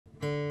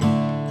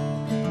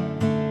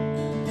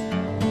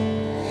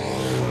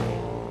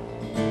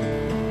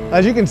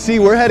As you can see,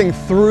 we're heading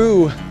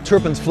through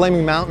Turpan's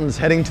Flaming Mountains,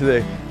 heading to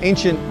the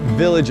ancient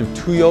village of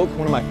Tuyok,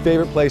 one of my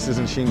favorite places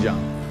in Xinjiang.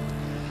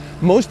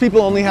 Most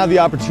people only have the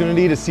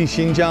opportunity to see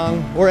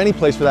Xinjiang, or any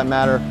place for that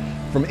matter,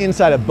 from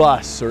inside a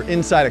bus or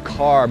inside a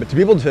car, but to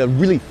be able to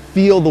really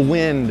feel the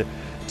wind,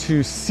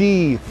 to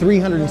see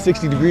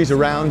 360 degrees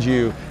around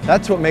you,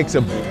 that's what makes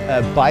a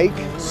bike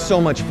so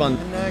much fun.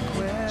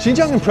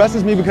 Xinjiang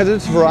impresses me because of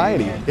its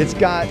variety. It's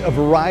got a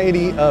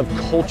variety of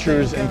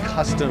cultures and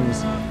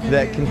customs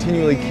that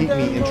continually keep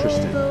me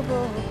interested.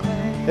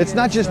 It's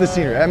not just the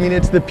scenery, I mean,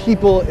 it's the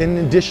people in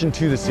addition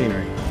to the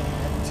scenery.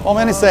 Well,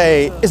 many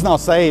say it's not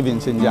safe in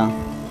Xinjiang.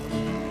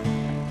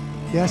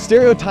 Yeah,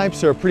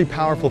 stereotypes are a pretty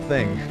powerful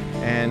thing.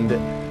 And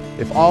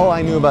if all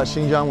I knew about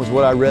Xinjiang was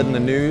what I read in the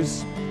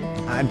news,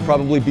 I'd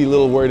probably be a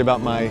little worried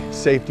about my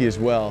safety as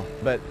well.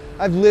 But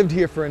I've lived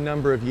here for a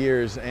number of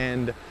years,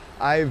 and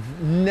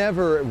I've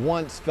never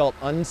once felt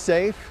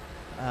unsafe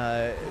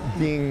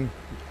I've even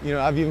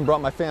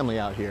brought my family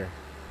out here.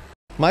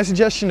 My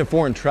suggestion to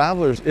foreign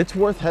travelers, it's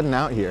worth heading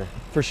out here,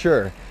 for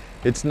sure.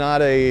 It's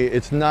not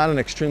an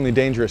extremely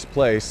dangerous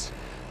place,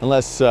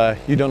 unless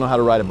you don't know how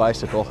to ride a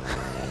bicycle.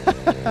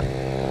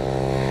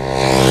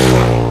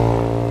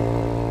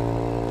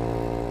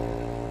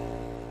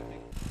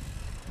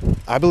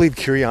 I believe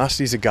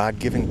curiosity is a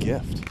God-given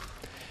gift.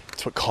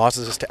 It's what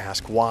causes us to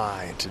ask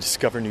why and to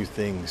discover new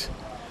things.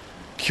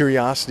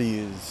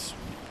 Curiosity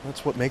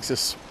that's what makes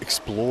us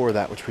explore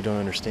that which we don't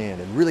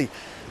understand. And really,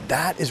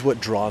 that is what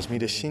draws me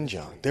to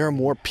Xinjiang. There are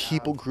more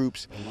people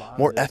groups,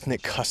 more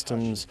ethnic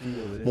customs,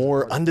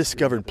 more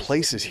undiscovered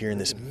places here in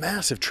this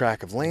massive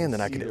tract of land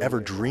than I could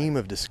ever dream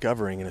of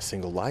discovering in a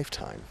single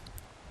lifetime.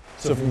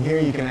 So from here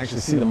you can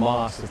actually see the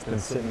mosque that's been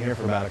sitting here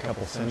for about a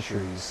couple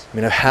centuries. I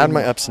mean, I've had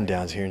my ups and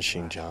downs here in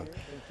Xinjiang,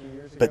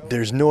 but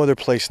there's no other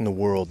place in the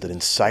world that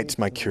incites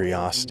my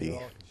curiosity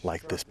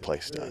like this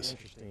place does.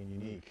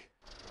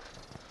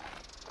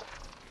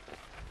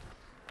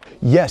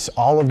 Yes,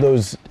 all of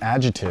those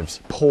adjectives,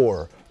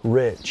 poor,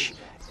 rich,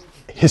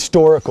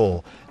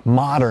 historical,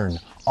 modern,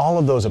 all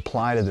of those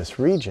apply to this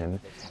region.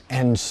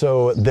 And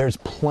so there's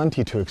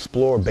plenty to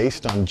explore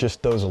based on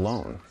just those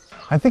alone.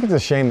 I think it's a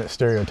shame that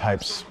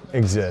stereotypes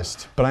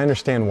exist, but I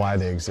understand why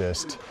they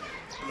exist.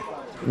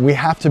 We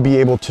have to be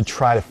able to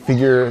try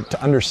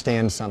to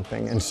understand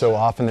something, and so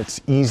often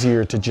it's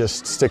easier to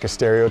just stick a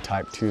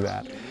stereotype to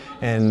that.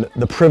 And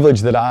the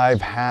privilege that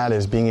I've had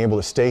is being able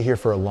to stay here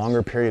for a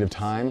longer period of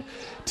time,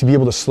 to be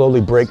able to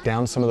slowly break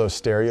down some of those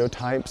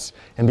stereotypes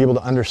and be able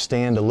to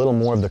understand a little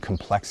more of the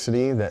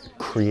complexity that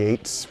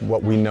creates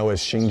what we know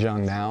as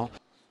Xinjiang now.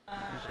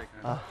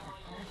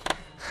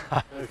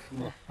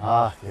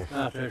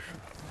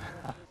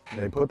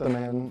 They put them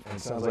in,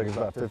 it sounds like it's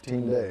about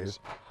 15 days.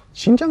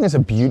 Xinjiang is a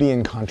beauty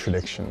in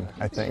contradiction,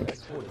 I think.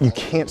 You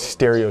can't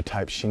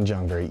stereotype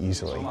Xinjiang very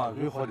easily.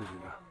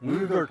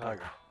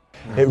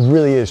 It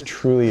really is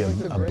truly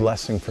a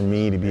blessing for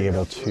me to be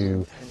able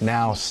to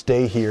now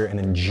stay here and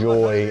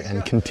enjoy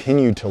and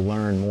continue to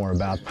learn more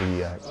about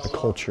the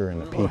culture and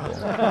the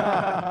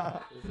people.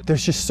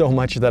 There's just so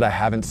much that I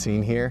haven't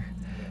seen here,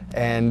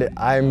 and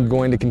I'm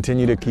going to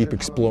continue to keep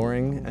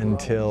exploring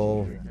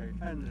until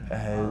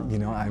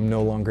I'm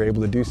no longer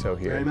able to do so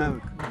here.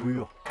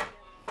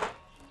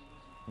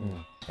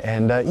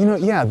 And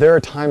there are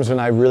times when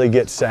I really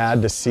get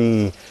sad to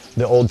see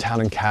the old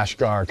town in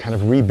Kashgar kind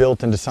of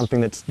rebuilt into something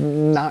that's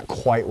not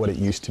quite what it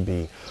used to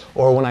be.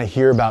 Or when I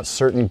hear about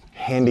certain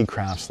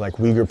handicrafts like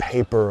Uyghur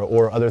paper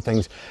or other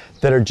things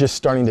that are just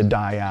starting to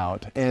die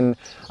out. And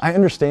I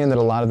understand that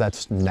a lot of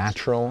that's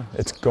natural,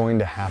 it's going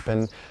to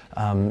happen.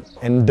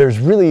 And there's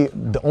really,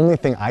 the only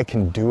thing I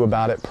can do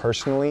about it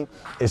personally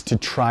is to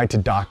try to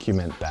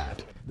document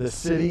that. The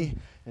city,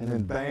 and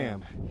then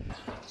bam.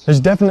 There's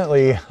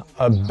definitely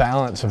a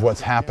balance of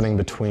what's happening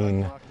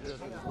between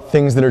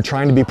things that are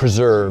trying to be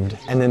preserved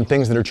and then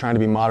things that are trying to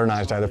be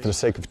modernized either for the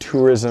sake of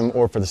tourism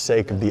or for the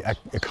sake of the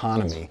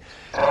economy.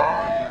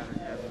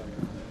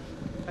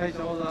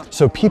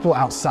 So people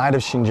outside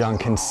of Xinjiang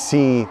can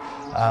see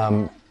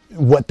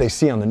what they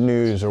see on the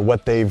news or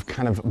what they've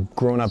kind of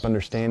grown up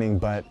understanding,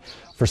 but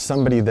for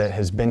somebody that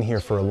has been here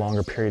for a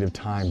longer period of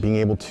time, being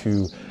able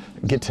to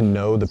get to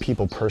know the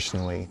people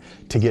personally,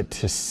 to get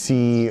to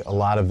see a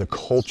lot of the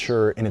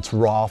culture in its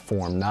raw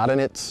form, not in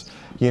its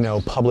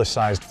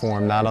publicized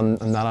form, not on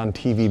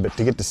TV, but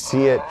to get to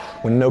see it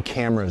when no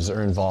cameras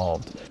are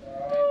involved.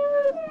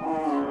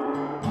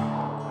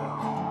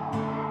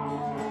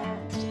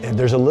 And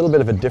there's a little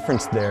bit of a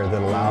difference there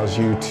that allows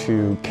you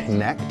to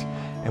connect,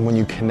 and when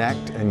you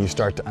connect and you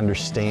start to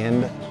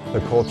understand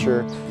the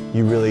culture,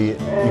 you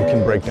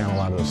can break down a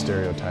lot of those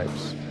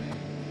stereotypes.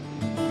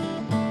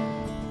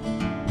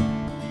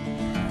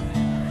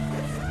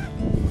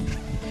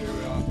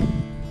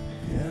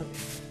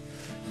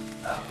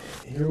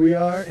 Here we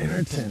are in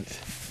our tent.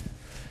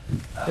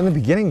 In the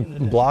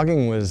beginning,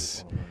 blogging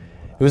was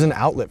an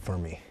outlet for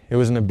me. It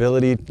was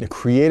a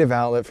creative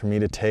outlet for me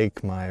to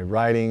take my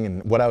writing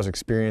and what I was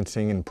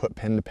experiencing and put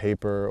pen to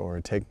paper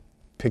or take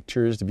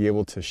pictures to be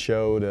able to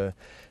show to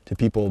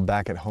people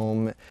back at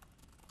home.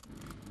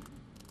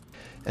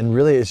 And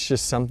really it's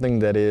just something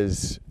that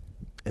it's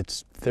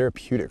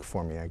therapeutic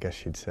for me, I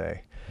guess you'd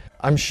say.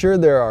 I'm sure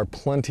there are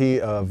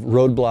plenty of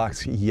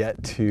roadblocks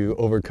yet to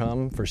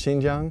overcome for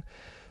Xinjiang,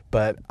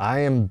 but I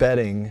am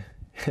betting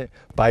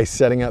by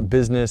setting up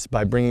business,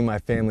 by bringing my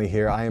family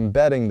here, I am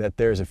betting that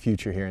there's a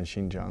future here in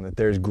Xinjiang, that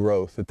there's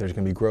growth, that there's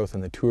going to be growth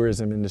in the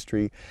tourism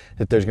industry,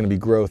 that there's going to be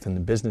growth in the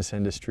business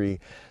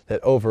industry,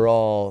 that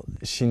overall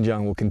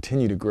Xinjiang will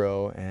continue to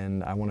grow,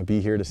 and I want to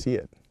be here to see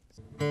it.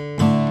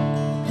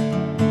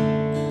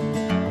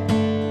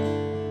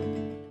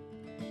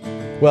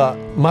 Well,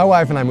 my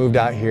wife and I moved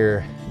out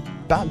here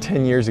about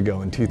 10 years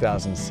ago in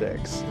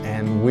 2006,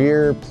 and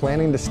we're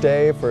planning to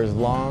stay for as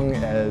long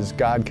as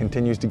God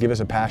continues to give us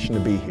a passion to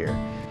be here.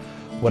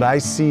 What I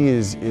see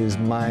is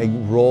my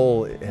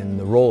role and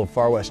the role of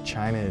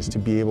FarWestChina is to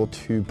be able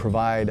to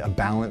provide a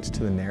balance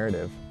to the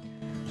narrative.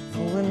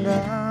 Pulling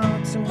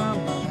out to my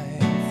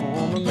mind,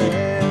 form a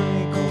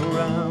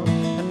merry-go-round,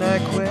 and I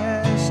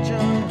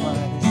question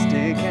why this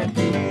day can't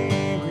be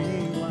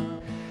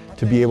rewound.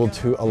 To be able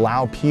to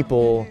allow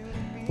people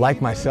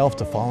like myself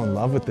to fall in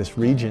love with this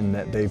region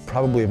that they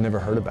probably have never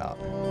heard about.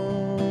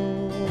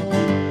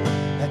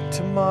 That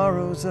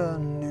tomorrow's a